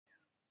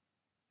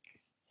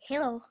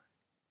Hello,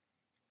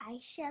 I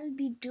shall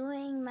be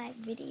doing my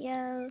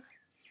video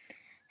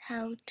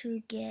how to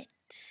get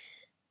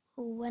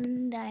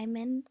 1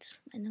 diamond.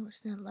 I know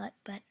it's not a lot,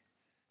 but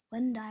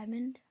 1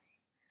 diamond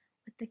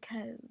with the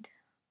code.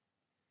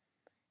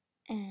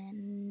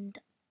 And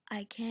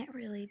I can't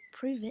really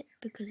prove it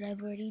because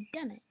I've already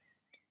done it.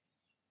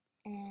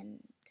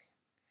 And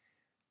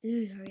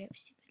hurry up,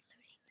 stupid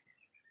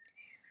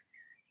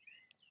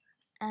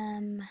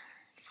loading.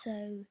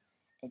 So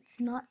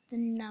it's not the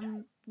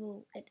number,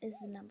 well, it is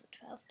the number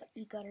 12, but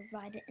you gotta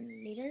write it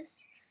in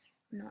letters,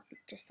 not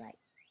just like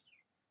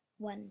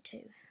 1,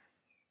 2.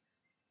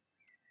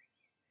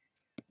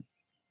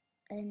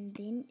 And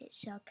then it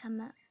shall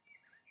come up,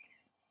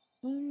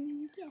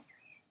 and yeah,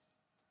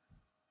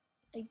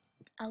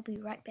 I'll be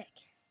right back.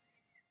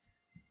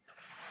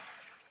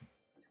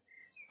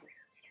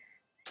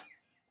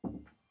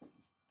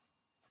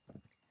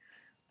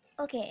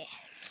 Okay,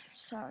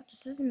 so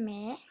this is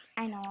me.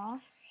 I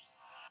know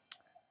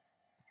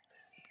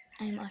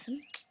I'm awesome,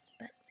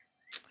 but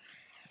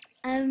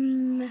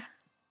and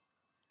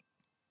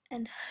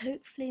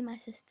hopefully my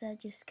sister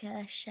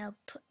Jessica shall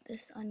put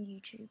this on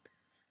YouTube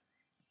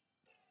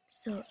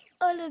so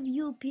all of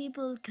you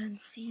people can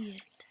see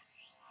it.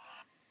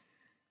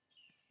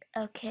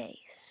 Okay,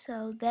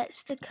 so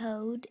that's the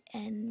code,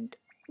 and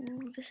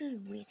ooh, this is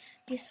weird.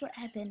 Guess what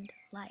happened?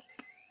 Like,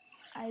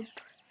 I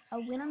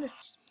went on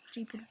this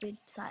stupid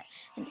website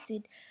and it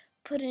said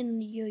put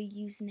in your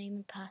username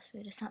and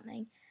password or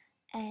something,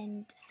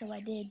 and so I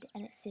did,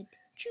 and it said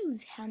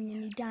choose how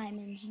many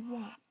diamonds you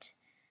want,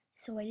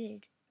 so I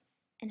did,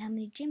 and how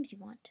many gems you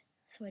want,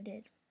 so I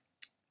did,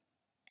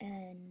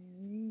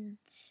 and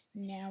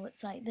now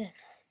it's like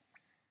this.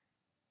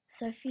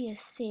 Sophia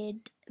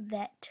said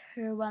that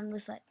her one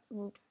was like,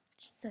 well,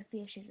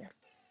 Sophia, she's a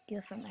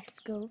girl from my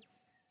school,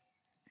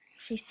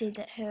 she said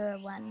that her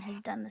one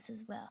has done this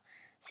as well.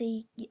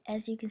 So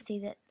as you can see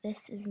that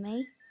this is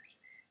me,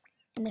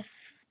 and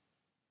if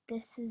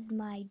this is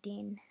my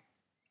den,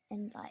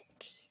 and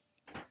like,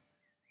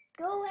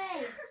 go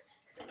away!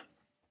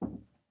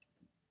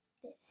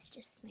 That's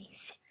just my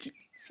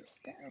stupid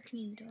sister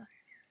opening the door.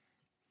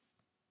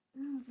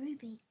 Oh,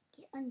 Ruby,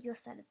 get on your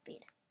side of the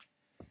bed.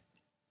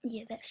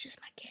 Yeah, that's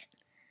just my cat.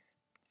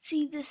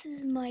 See, this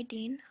is my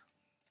den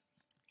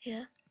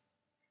here,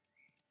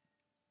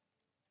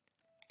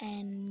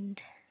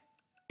 and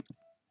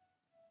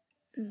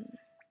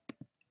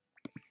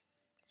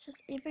it's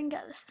just even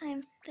got the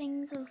same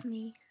things as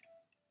me.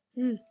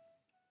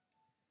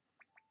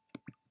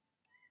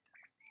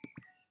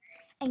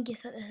 And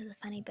guess what? This is a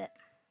funny bit.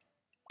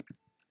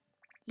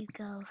 You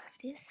go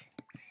this,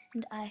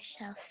 and I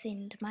shall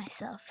send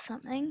myself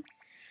something.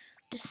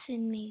 Just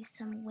send me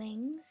some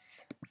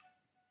wings,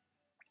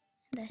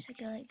 and I shall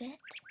go like that,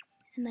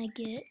 and I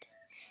get it,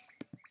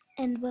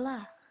 and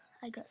voila,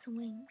 I got some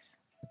wings.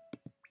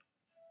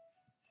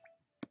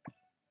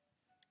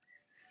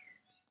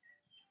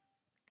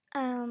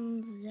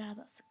 Yeah,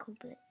 that's a cool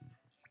bit.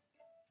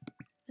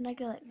 When I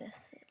go like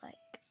this, it like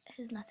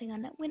has nothing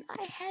on it. When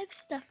I have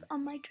stuff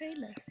on my trade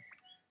list,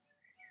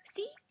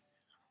 see?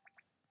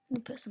 I'm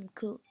gonna put some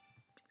cool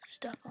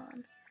stuff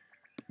on.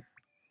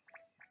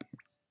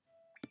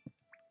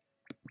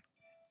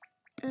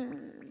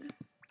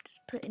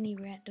 Just put any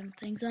random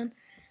things on.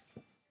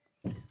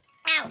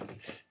 Ow!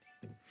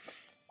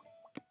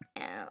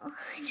 Ow!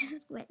 I just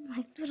wet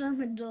my foot on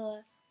the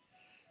door.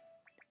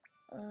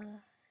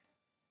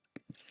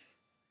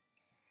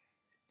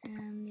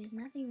 There's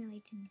nothing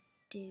really to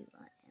do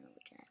on Animal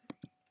Jam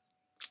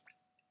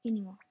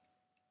anymore.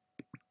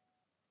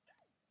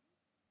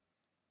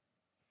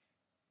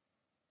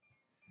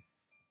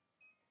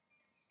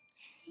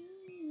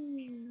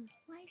 Hey,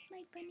 why does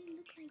my bunny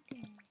look like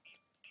that?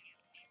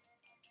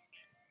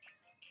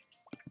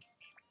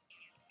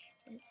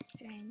 It's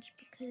strange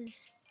because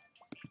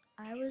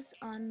I was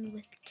on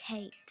with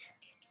Kate.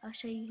 I'll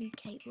show you who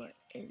Kate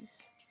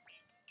is.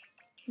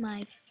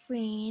 My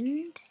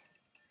friend.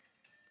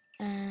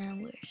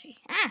 Where is she?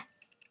 Ah!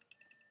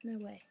 No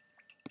way.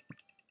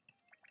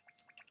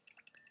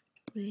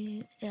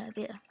 Yeah,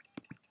 there.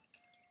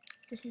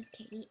 This is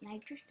Katie, and I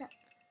dressed up.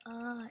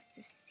 Oh, it's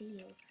a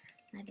seal.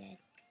 My bad.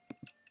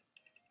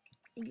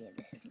 Yeah,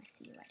 this is my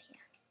seal right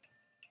here.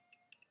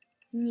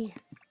 Yeah.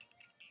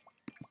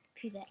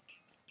 Poo that.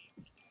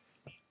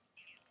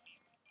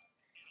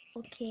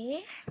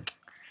 Okay.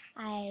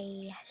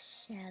 I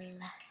shall.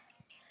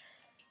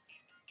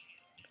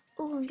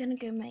 Oh, I'm gonna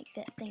go make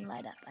that thing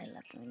light up. I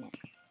love doing that.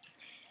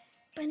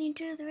 Bunny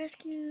to the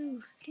rescue!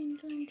 Dun,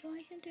 dun, dun,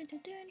 dun, dun, dun,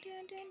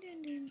 dun,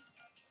 dun, dun.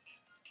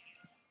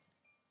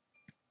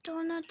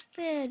 Donut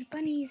fed,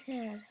 bunny's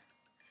head.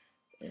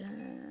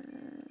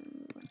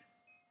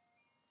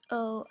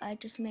 Oh, I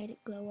just made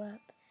it glow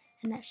up,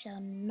 and that shall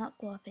not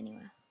go up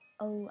anywhere.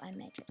 Oh, I'm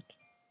magic.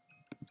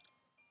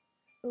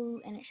 Oh,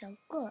 and it shall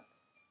go up.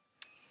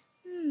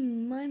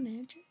 My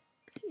magic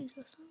is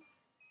awesome.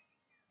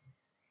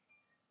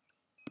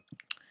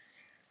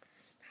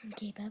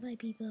 Okay, bye-bye,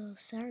 people.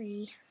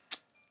 Sorry.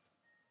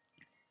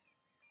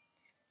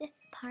 This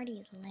party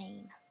is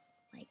lame.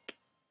 Like,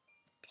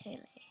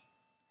 Taylor.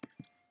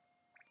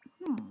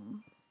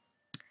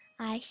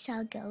 I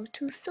shall go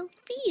to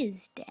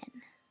Sophia's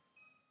den.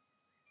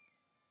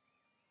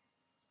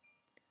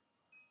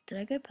 Did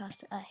I go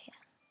past it? Oh,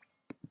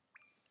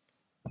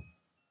 yeah.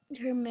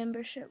 Her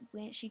membership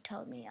went. She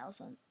told me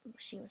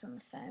she was on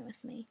the phone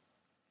with me.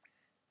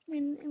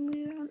 And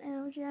we were on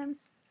LGM.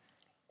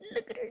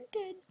 Look at her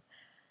den.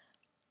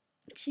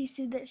 She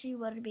said that she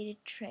wanted me to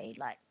trade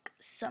like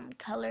some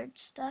colored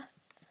stuff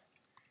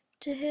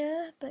to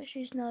her, but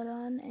she's not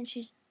on, and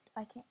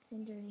I can't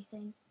send her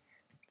anything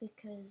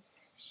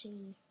because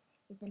she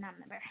is a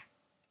non-member.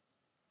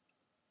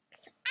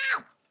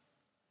 Ow!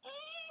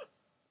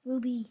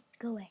 Ruby,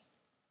 go away.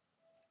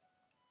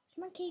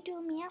 Come on, can you do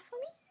a meow for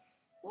me?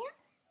 Meow?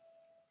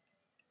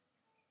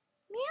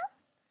 Meow?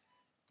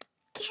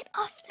 Get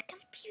off the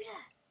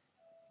computer.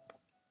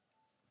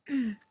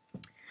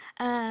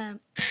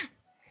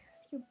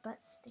 Your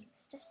butt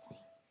stinks, just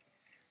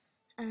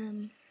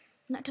saying.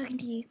 Not talking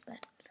to you,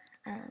 but,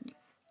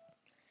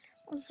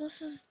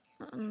 this is,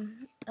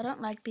 I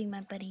don't like being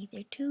my buddy.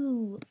 They're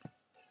too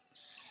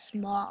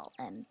small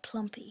and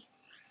plumpy.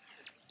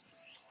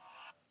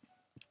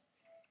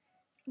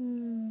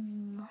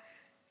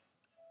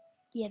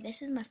 Yeah,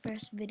 this is my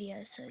first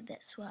video, so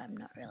that's why I'm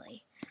not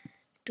really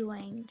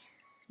doing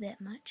that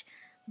much.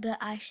 But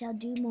I shall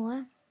do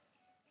more.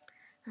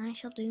 I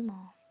shall do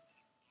more.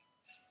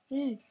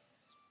 Ooh,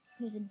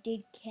 there's a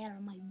dead cat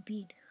on my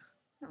bed.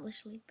 Not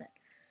literally, but...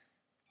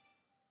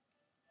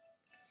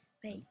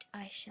 Wait,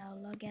 I shall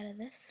log out of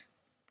this.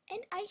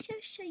 And I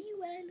shall show you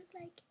what I look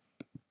like.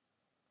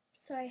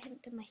 Sorry, I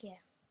haven't done my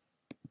hair.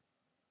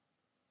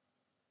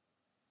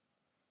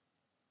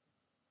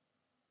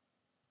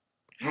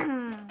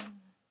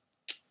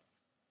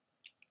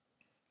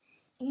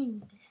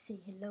 And say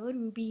hello,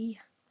 Ruby.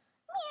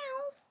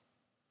 Meow.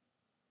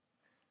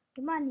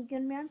 Come on, you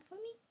gonna meow for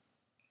me?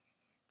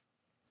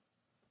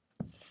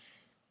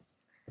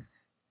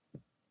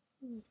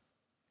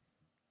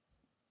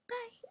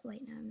 Bye.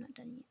 Wait, no, I'm not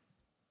done yet.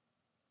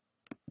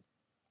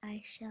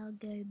 I shall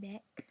go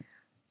back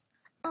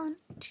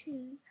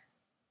onto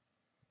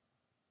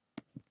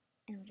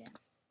Elder.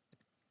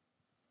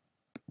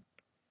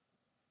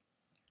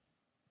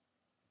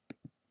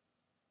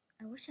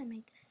 I wish I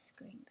made this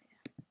screen bigger.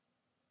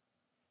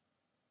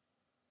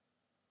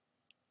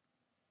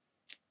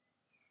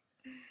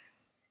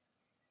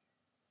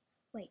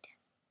 Wait.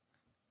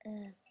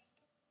 Do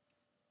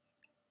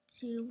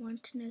you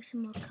want to know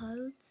some more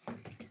codes?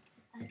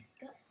 I've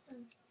got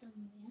some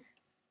somewhere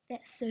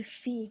that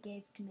Sophia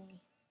gave to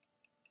me.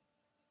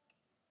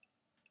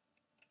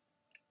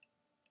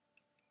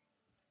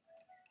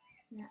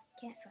 No,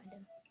 can't find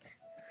them.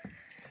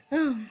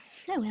 Oh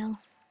well.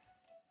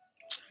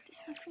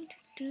 There's nothing to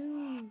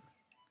do.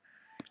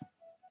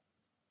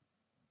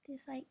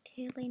 There's like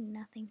totally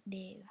nothing to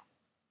do.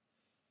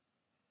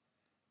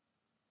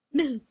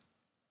 No!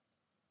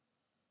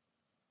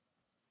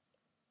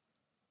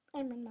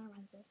 I'm in my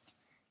runs this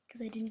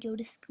because I didn't go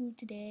to school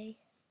today.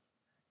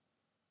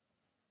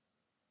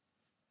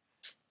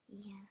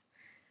 Yeah.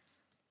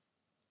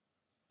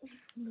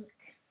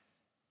 Look.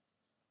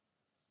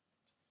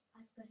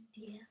 I've got a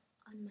deer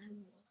on my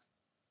wall.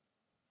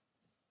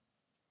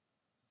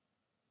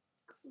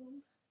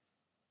 Cool.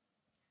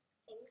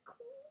 I'm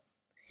cool.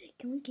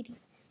 Come on, kitty.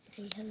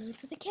 Say hello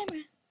to the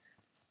camera.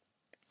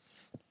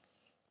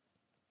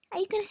 Are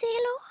you gonna say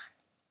hello?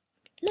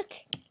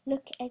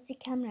 Look at the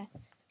camera.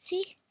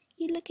 See?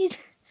 You look at...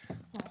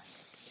 Oh,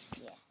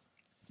 yeah.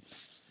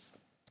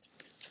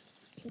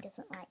 He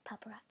doesn't like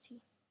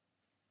paparazzi.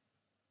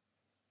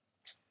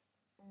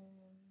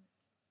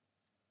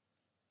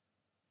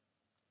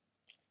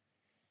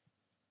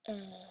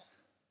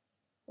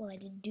 Well, I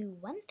did do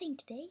one thing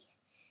today,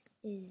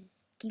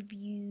 is give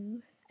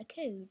you a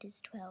code.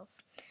 It's 12.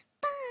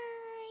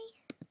 Bye!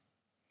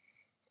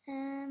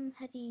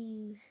 How do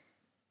you...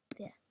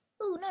 There.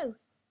 Oh, no!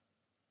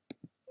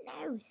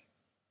 No!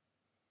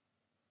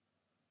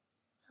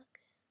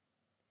 Okay.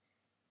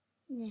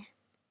 Yeah.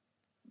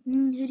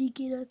 How do you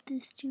get up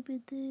this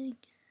stupid thing?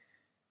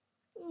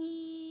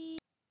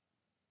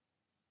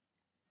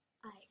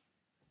 I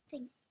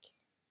think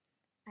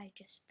I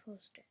just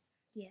paused it.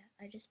 Yeah,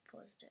 I just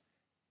paused it.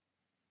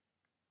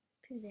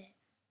 Pooh there.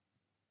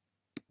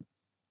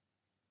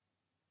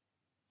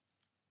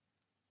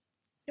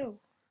 Oh.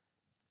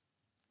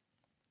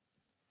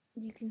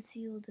 You can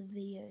see all the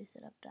videos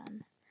that I've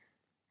done.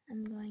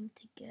 I'm going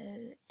to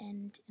go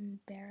and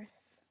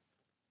embarrass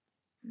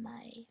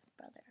my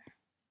brother.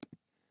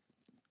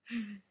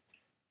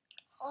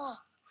 Oh,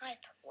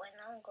 right, when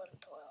I'm going to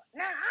toilet.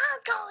 Now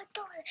I'll go to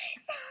toilet.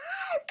 Now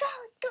I'll go to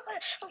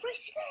toilet.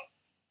 Where's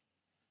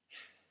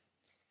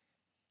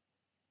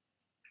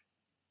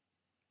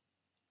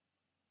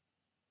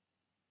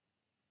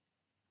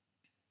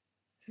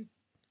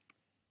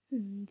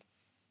Hmm.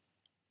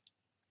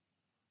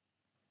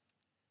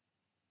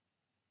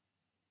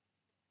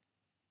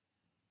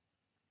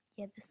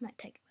 Yeah, this might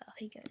take a while.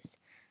 He goes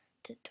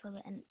to the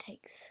toilet and it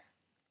takes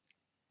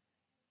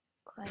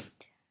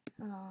quite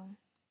a long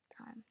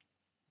time.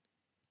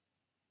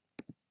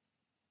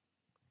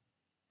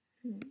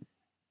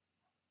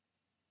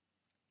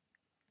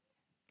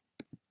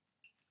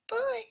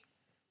 Bye.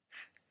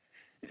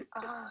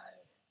 Oh.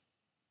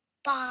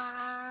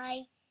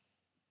 Bye.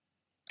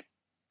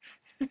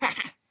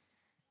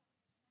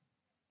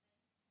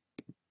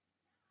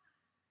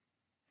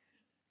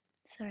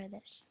 Sorry,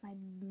 that's just my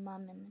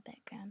mum in the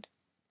background.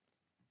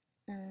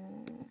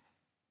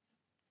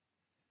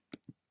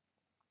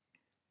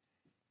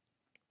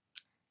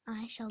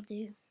 I shall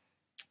do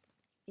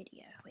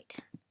video. Wait.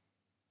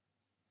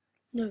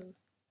 No.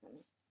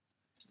 Wait.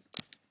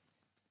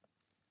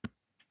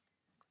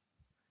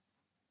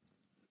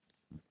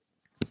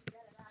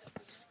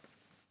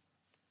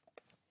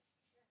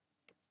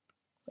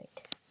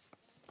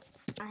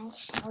 I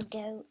shall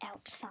go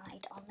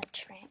outside on the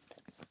tramp.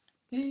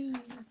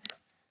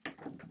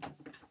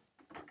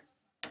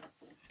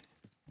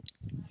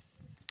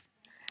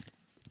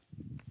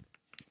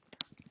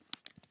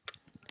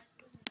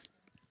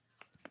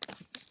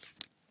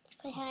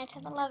 Say hi to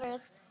the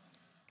lovers.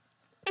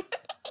 Do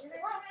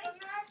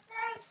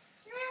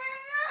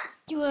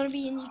you want to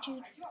be in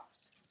YouTube?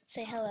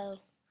 Say hello.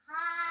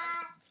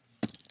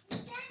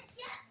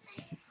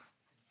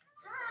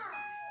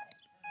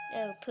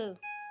 Oh, poo.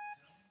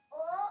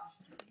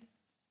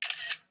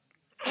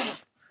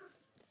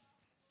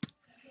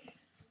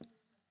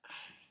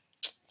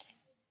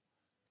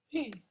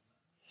 Hey,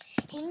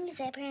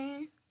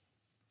 Zipper.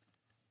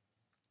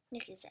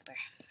 This is Zipper.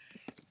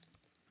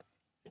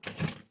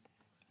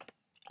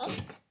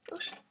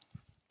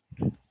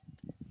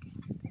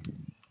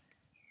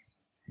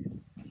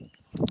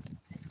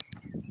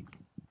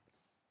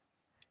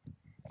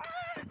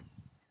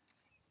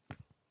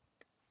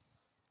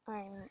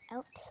 I'm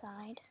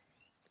outside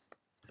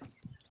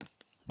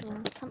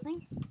doing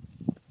something.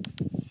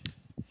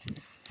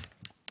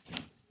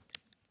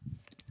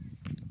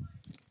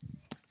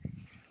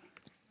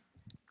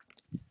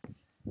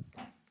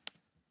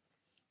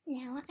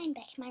 Now I'm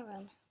back in my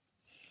room.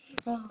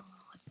 Oh,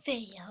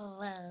 say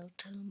hello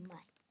to my...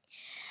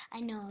 I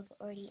know I've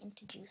already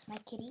introduced my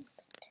kitty,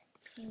 but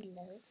he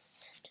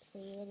loves to say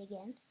it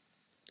again.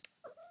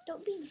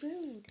 Don't be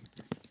rude.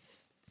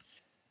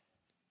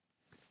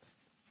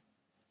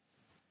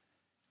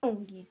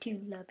 Oh, you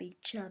two love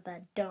each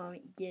other,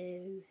 don't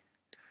you?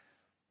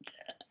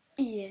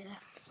 Yeah.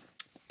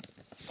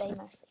 They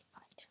mostly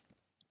fight.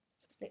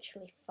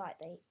 Literally fight.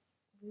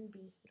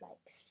 Ruby,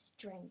 like,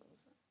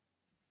 strangles them.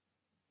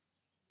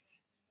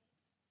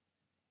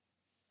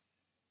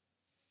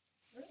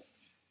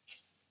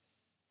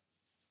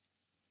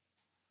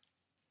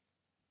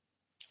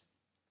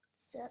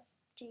 Sup,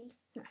 G?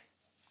 No.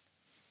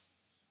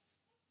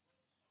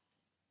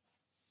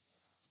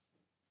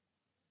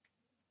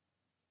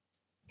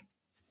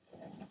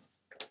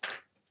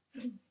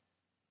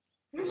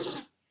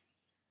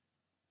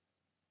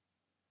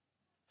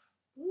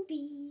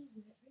 Ruby,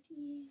 where are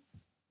you?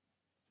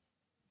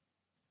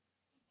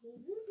 Hey,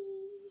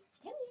 Ruby,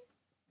 come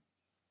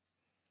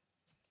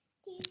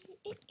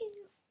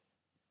here.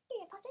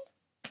 Here, Pussy.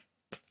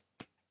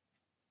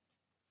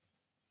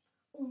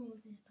 Oh,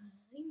 Zipper,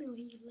 I know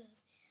you love.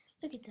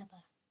 Look at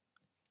Zipper.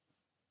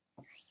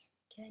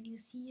 Can you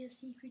see a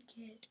secret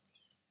cat?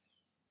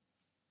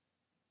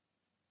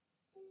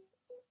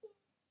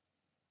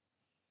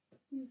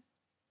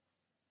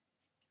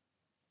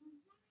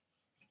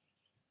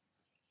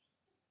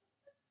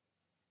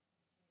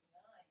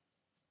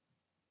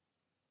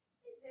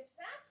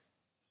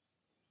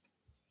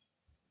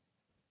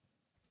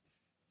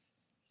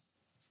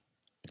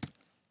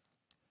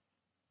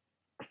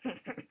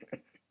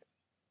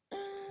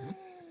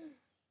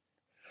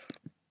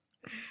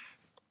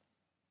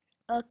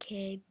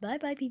 Okay,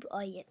 bye-bye people.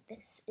 Oh yeah,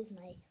 this is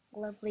my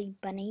lovely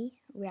bunny,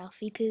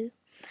 Ralphie Poo.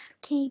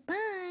 Okay,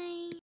 bye.